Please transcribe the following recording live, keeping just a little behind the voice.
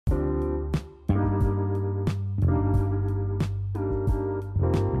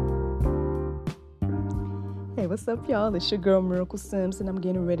what's up, y'all? It's your girl, Miracle Sims, and I'm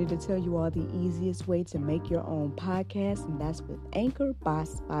getting ready to tell you all the easiest way to make your own podcast, and that's with Anchor by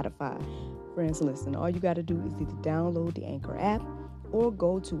Spotify. Friends, listen, all you got to do is either download the Anchor app or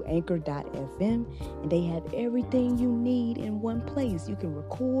go to anchor.fm, and they have everything you need in one place. You can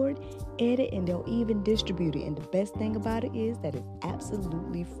record, edit, and they'll even distribute it. And the best thing about it is that it's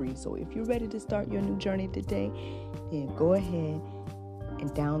absolutely free. So if you're ready to start your new journey today, then go ahead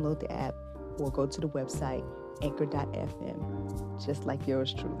and download the app or go to the website anchor.fm, just like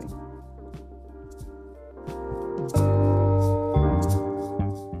yours truly.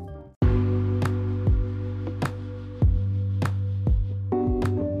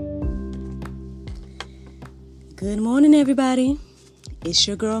 Good morning, everybody. It's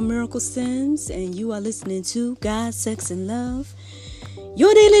your girl, Miracle Sims, and you are listening to God, Sex, and Love,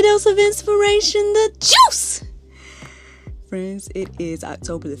 your daily dose of inspiration, the juice. Friends, it is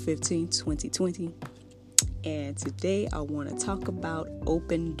October the 15th, 2020, and today I want to talk about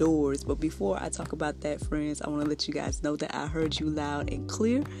open doors. But before I talk about that, friends, I want to let you guys know that I heard you loud and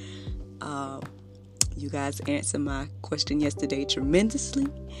clear. You guys answered my question yesterday tremendously,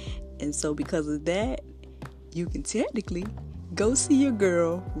 and so because of that, you can technically go see your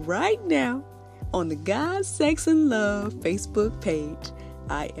girl right now on the God, Sex, and Love Facebook page.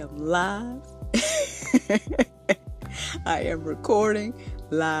 I am live. I am recording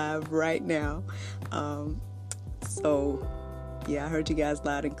live right now. So yeah, I heard you guys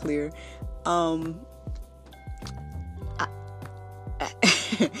loud and clear.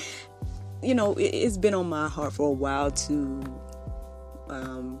 It's been on my heart for a while to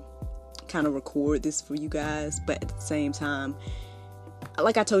kind of record this for you guys, but at the same time,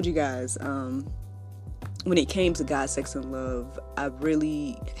 like I told you guys, when it came to God, Sex, and Love, I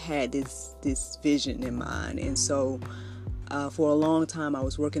really had this vision in mind. And so for a long time, I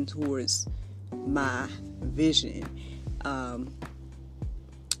was working towards my vision.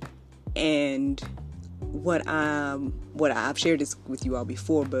 And what I've shared this with you all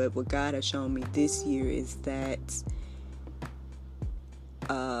before, but what God has shown me this year is that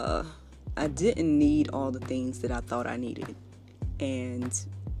I didn't need all the things that I thought I needed. And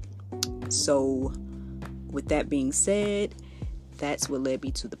so with that being said, that's what led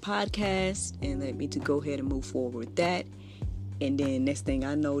me to the podcast and led me to go ahead and move forward with that. And then next thing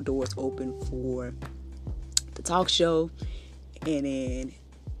I know, doors open for the talk show. And then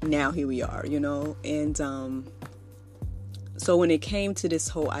now here we are, And so when it came to this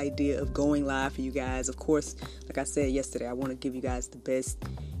whole idea of going live for you guys, of course, like I said yesterday, I want to give you guys the best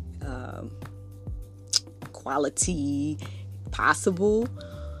quality possible.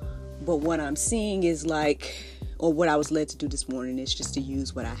 But what I'm seeing is or what I was led to do this morning is just to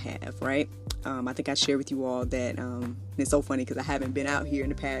use what I have, right? I think I shared with you all that it's so funny because I haven't been out here in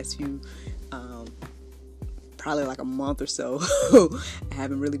the past few, probably like a month or so. I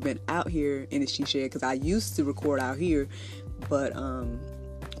haven't really been out here in the she shed because I used to record out here, but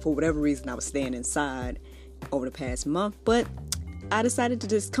for whatever reason I was staying inside over the past month. But I decided to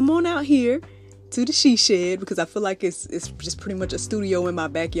just come on out here to the she shed because I feel like it's just pretty much a studio in my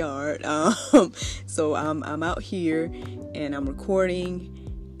backyard. So I'm out here and I'm recording,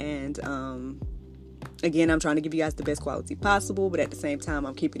 and again, I'm trying to give you guys the best quality possible, but at the same time,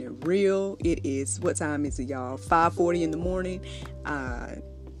 I'm keeping it real. It is, what time is it, y'all? 5:40 in the morning.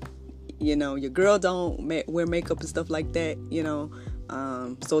 Your girl don't wear makeup and stuff like that,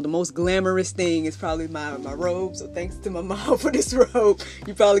 so the most glamorous thing is probably my robe. So thanks to my mom for this robe.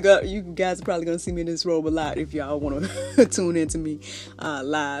 You guys are probably gonna see me in this robe a lot if y'all want to tune into me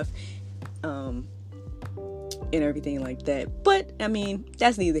live, and everything like that. But I mean,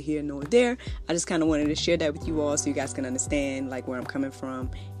 that's neither here nor there. I just kind of wanted to share that with you all so you guys can understand where I'm coming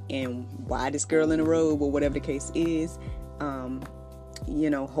from and why this girl in a robe or whatever the case is.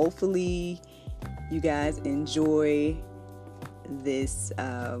 Hopefully you guys enjoy this,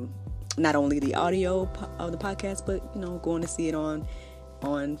 not only the audio of the podcast, but going to see it on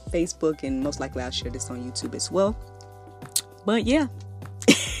Facebook, and most likely I'll share this on YouTube as well. But yeah.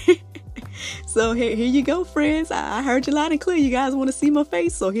 So here you go, friends. I heard you loud and clear. You guys want to see my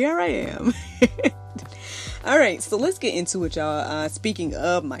face, so here I am. All right, so let's get into it, y'all. Speaking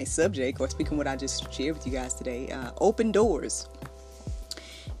of my subject, or speaking what I just shared with you guys today, open doors.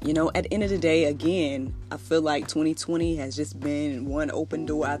 At the end of the day, again, I feel like 2020 has just been one open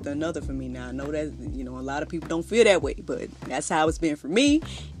door after another for me. Now, I know that, a lot of people don't feel that way, but that's how it's been for me,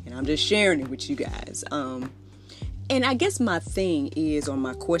 and I'm just sharing it with you guys. And I guess my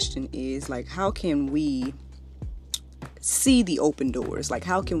question is, how can we see the open doors?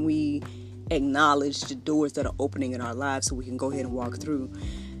 How can we acknowledge the doors that are opening in our lives so we can go ahead and walk through?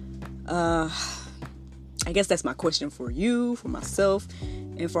 I guess that's my question for you, for myself,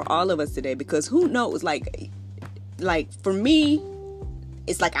 and for all of us today, because who knows, like for me,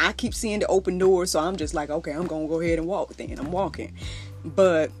 it's like I keep seeing the open door, so I'm just like, okay, I'm gonna go ahead and walk then. I'm walking.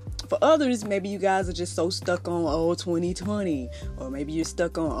 But for others, maybe you guys are just so stuck on 2020, or maybe you're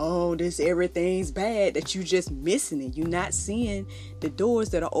stuck on this everything's bad, that you just missing it. You're not seeing the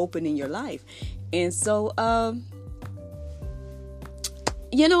doors that are open in your life. And so I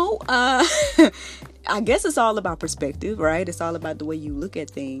guess it's all about perspective, right? It's all about the way you look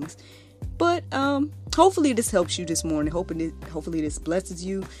at things. But hopefully this helps you this morning. Hopefully this blesses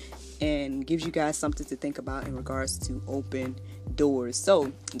you and gives you guys something to think about in regards to open doors.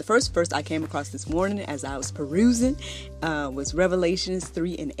 So the first verse I came across this morning as I was perusing was Revelations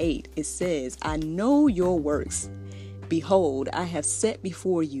 3:8. It says, "I know your works. Behold, I have set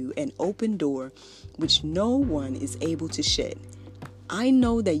before you an open door which no one is able to shut. I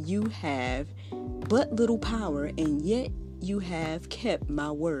know that you have but little power, and yet you have kept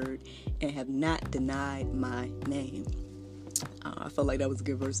my word and have not denied my name." I felt like that was a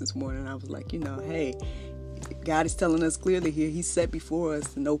good verse this morning. I was like, hey, God is telling us clearly here, He set before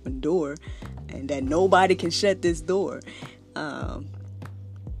us an open door, and that nobody can shut this door.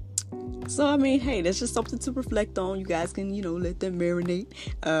 So, I mean, hey, that's just something to reflect on. You guys can, let them marinate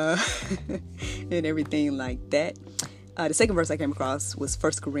and everything like that. The second verse I came across was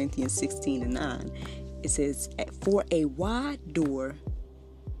 1 Corinthians 16:9. It says, "For a wide door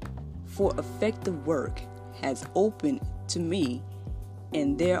for effective work has opened to me,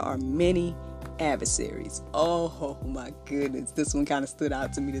 and there are many adversaries." Oh my goodness. This one kind of stood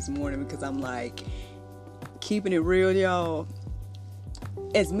out to me this morning, because I'm like, keeping it real, y'all.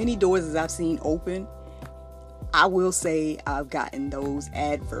 As many doors as I've seen open, I will say I've gotten those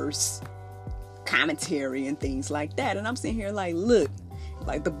adverse commentary and things like that. And I'm sitting here like, look,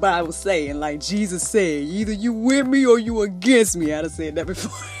 like the Bible saying, like Jesus said, either you with me or you against me. I'd have said that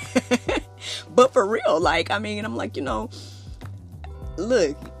before. But for real, I'm like,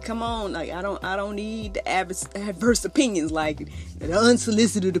 look, come on, like I don't need the adverse opinions, like the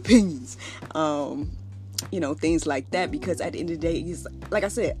unsolicited opinions, things like that, because at the end of the day, it's, like I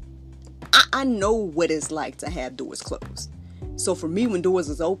said, I know what it's like to have doors closed. So for me, when doors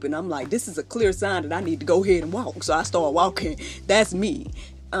is open, I'm like, this is a clear sign that I need to go ahead and walk. So I start walking. That's me.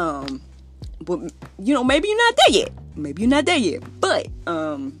 But maybe you're not there yet. But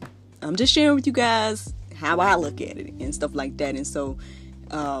I'm just sharing with you guys how I look at it and stuff like that. And so,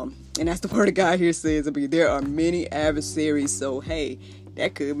 and that's the word of God here says, there are many adversaries. So, hey,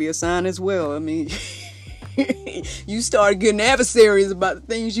 that could be a sign as well. I mean, you start getting adversaries about the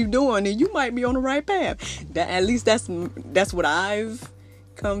things you're doing, and you might be on the right path. At least that's what I've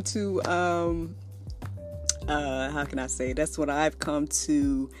come to, how can I say? That's what I've come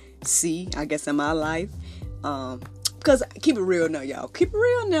to see, I guess, in my life. Because keep it real now, y'all. Keep it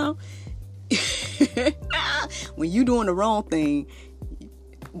real now. When you're doing the wrong thing,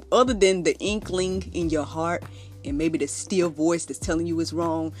 other than the inkling in your heart and maybe the still voice that's telling you it's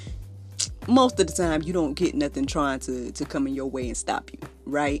wrong, most of the time you don't get nothing trying to come in your way and stop you,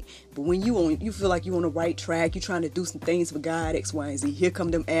 right? But when you feel like you're on the right track, you're trying to do some things for God, X, Y, and Z, here come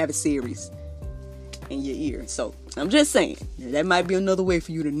them adversaries in your ear. So I'm just saying, that might be another way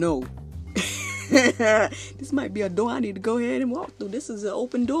for you to know. This might be a door I need to go ahead and walk through. This is an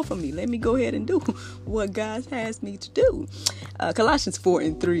open door for me. Let me go ahead and do what God has me to do. Colossians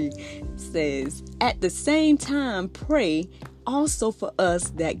 4:3 says, "At the same time, pray also for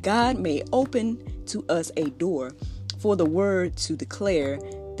us that God may open to us a door for the word to declare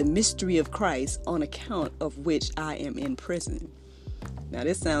the mystery of Christ, on account of which I am in prison." Now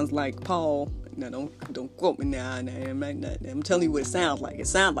this sounds like Paul. Now don't quote me now. I'm telling you what it sounds like. It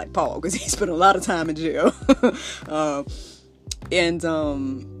sounds like Paul, because he spent a lot of time in jail.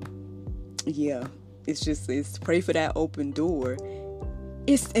 It's pray for that open door.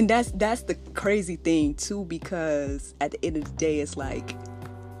 That's the crazy thing too, because at the end of the day, it's like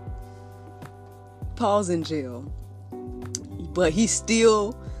Paul's in jail, but he's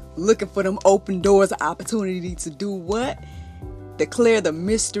still looking for them open doors, opportunity to do what? Declare the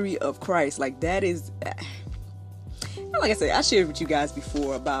mystery of Christ. Like that is, like I said, I shared with you guys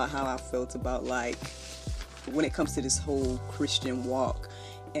before about how I felt about, like, when it comes to this whole Christian walk,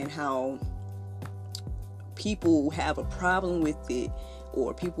 and how people have a problem with it,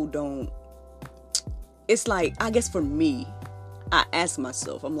 or people don't. It's like, I guess for me, I ask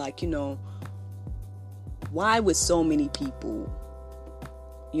myself, I'm like, why would so many people,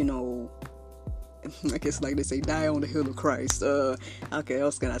 I guess, like they say, die on the hill of Christ. Okay,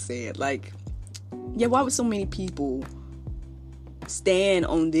 else can I say it? Like, yeah, why would so many people stand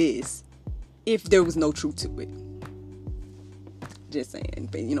on this if there was no truth to it. Just saying.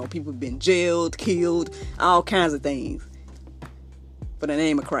 But, people have been jailed, killed, all kinds of things for the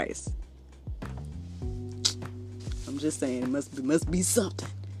name of Christ. I'm just saying, it must be something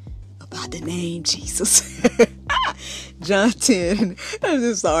about the name Jesus. John 10. I'm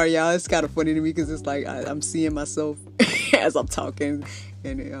just sorry, y'all. It's kind of funny to me because it's like I'm seeing myself as I'm talking,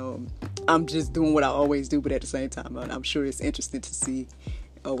 and I'm just doing what I always do, but at the same time, I'm sure it's interesting to see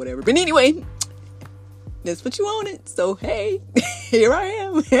or whatever. But anyway, that's what you wanted. So, hey, here I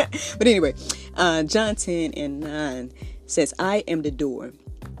am. But anyway, John 10 and 9 says, I am the door.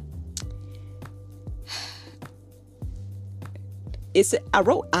 I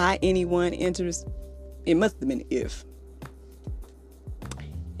wrote anyone enters. It must have been if.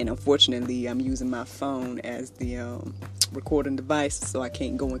 And unfortunately, I'm using my phone as the recording device, so I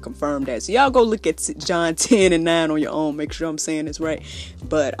can't go and confirm that. So y'all go look at John 10 and 9 on your own. Make sure I'm saying this right.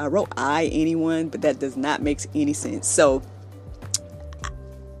 But I wrote anyone, but that does not make any sense. So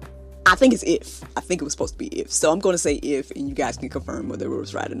I think it's if. I think it was supposed to be if. So I'm going to say if, and you guys can confirm whether it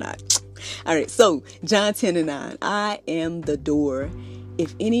was right or not. All right. So John 10 and 9. I am the door.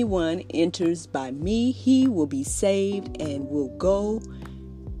 If anyone enters by me, he will be saved and will go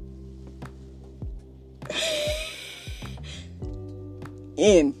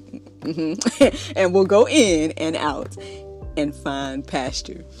in and will go in and out and find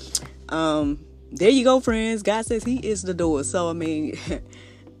pasture. There you go, friends. God says he is the door. So I mean,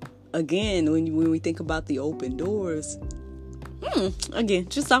 again, when we think about the open doors, again,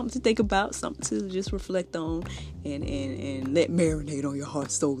 just something to think about, something to just reflect on and let marinate on your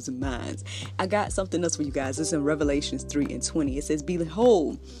hearts, souls, and minds. I got something else for you guys. It's in Revelations 3:20. It says,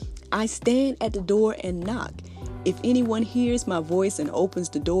 behold, I stand at the door and knock. If anyone hears my voice and opens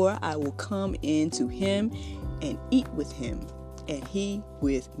the door, I will come in to him and eat with him, and he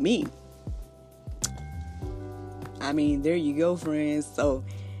with me. I mean, there you go, friends. So,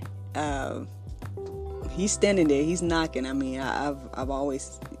 he's standing there. He's knocking. I mean, I've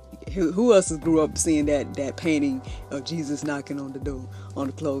always. Who else has grew up seeing that painting of Jesus knocking on the door, on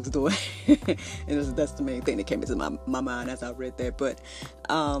the closed door? And that's the main thing that came into my mind as I read that. But,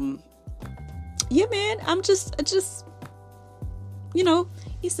 yeah, man, I'm just,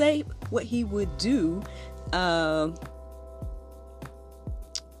 he say what he would do,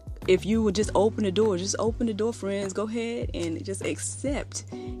 if you would just open the door, friends. Go ahead and just accept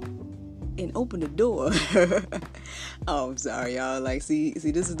and open the door. Oh, I'm sorry, y'all. Like, see,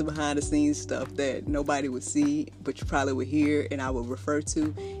 this is the behind the scenes stuff that nobody would see, but you probably would hear, and I would refer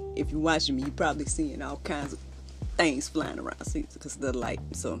to. If you're watching me, you're probably seeing all kinds of things flying around, see, because of the light.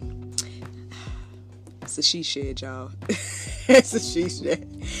 So, it's a she shed, y'all. It's a she shed.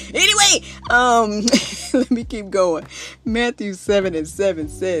 Anyway, let me keep going. Matthew 7:7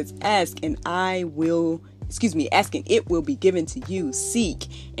 says, ask and it will be given to you. Seek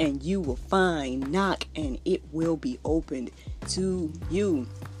and you will find. Knock and it will be opened to you.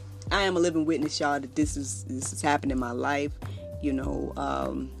 I am a living witness, y'all, that this is happening in my life.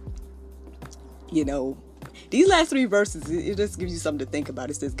 These last three verses, it just gives you something to think about.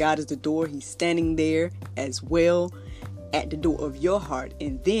 It says God is the door. He's standing there as well at the door of your heart.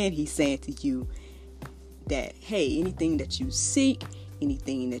 And then he's saying to you that, hey, anything that you seek,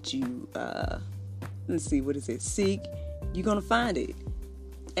 anything that you, seek, you're going to find it.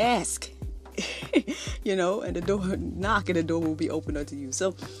 Ask, and the door, knock and the door will be opened unto you.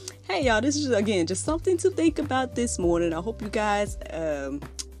 So, hey, y'all, this is, again, just something to think about this morning. I hope you guys,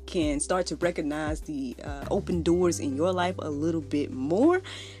 can start to recognize the open doors in your life a little bit more,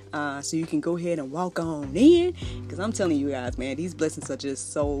 so you can go ahead and walk on in, because I'm telling you guys, man, these blessings are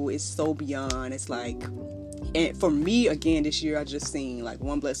just it's so beyond. It's like, and for me, again, this year I just seen like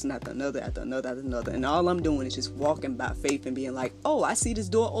one blessing after another, and all I'm doing is just walking by faith and being like, oh, I see this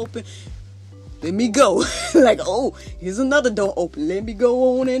door open, let me go. Like, oh, here's another door open, let me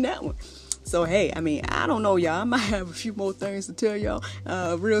go on in that one. So, hey, I mean, I don't know, y'all. I might have a few more things to tell y'all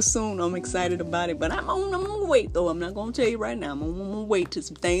real soon. I'm excited about it. But I'm going to wait, though. I'm not going to tell you right now. I'm going to wait till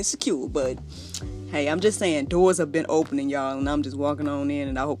some things secure. But, hey, I'm just saying, doors have been opening, y'all. And I'm just walking on in.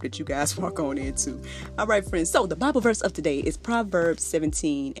 And I hope that you guys walk on in, too. All right, friends. So, the Bible verse of today is Proverbs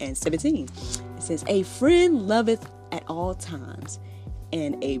 17:17. It says, a friend loveth at all times,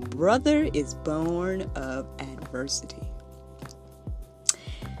 and a brother is born of adversity.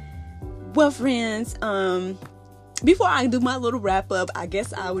 Well, friends, before I do my little wrap up, I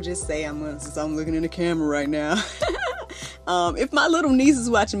guess I would just say, since I'm looking in the camera right now, if my little niece is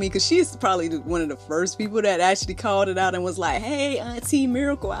watching me, because she's probably one of the first people that actually called it out and was like, hey, Auntie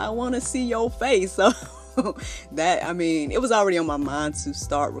Miracle, I want to see your face. So it was already on my mind to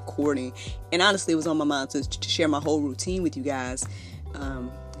start recording. And honestly, it was on my mind to share my whole routine with you guys.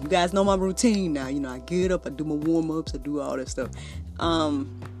 You guys know my routine now. I get up, I do my warm-ups, I do all that stuff.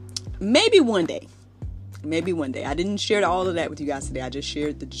 Maybe one day. I didn't share all of that with you guys today. I just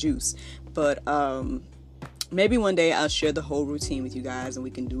shared the juice. But maybe one day I'll share the whole routine with you guys, and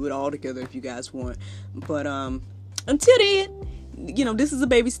we can do it all together if you guys want. But until then, this is a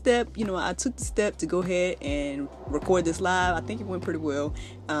baby step. I took the step to go ahead and record this live. I think it went pretty well.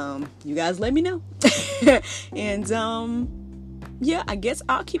 You guys let me know. And yeah, I guess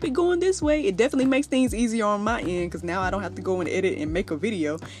I'll keep it going this way. It definitely makes things easier on my end, because now I don't have to go and edit and make a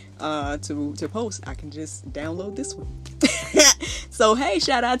video to post. I can just download this one. So hey,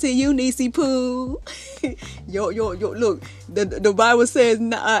 shout out to you, Nisi Poo. yo, look, the Bible says,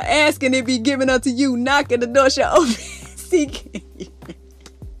 asking it be given unto you, knocking the door shall open, seeking.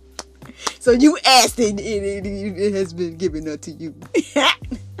 So you asked it has been given unto you.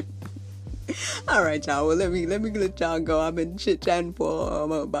 All right, y'all. Well, let me let y'all go. I've been chit-chatting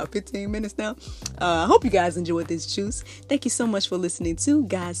for about 15 minutes now. I hope you guys enjoyed this juice. Thank you so much for listening to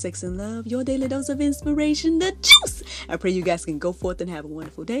God, Sex, and Love, your daily dose of inspiration, the juice. I pray you guys can go forth and have a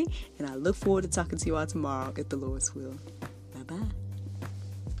wonderful day, and I look forward to talking to you all tomorrow if the Lord's will. Bye-bye.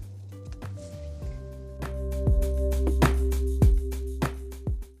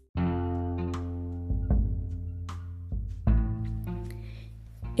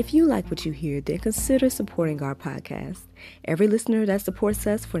 If you like what you hear, then consider supporting our podcast. Every listener that supports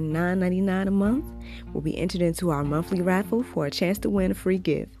us for $9.99 a month will be entered into our monthly raffle for a chance to win a free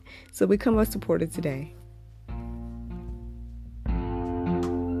gift. So become a supporter today.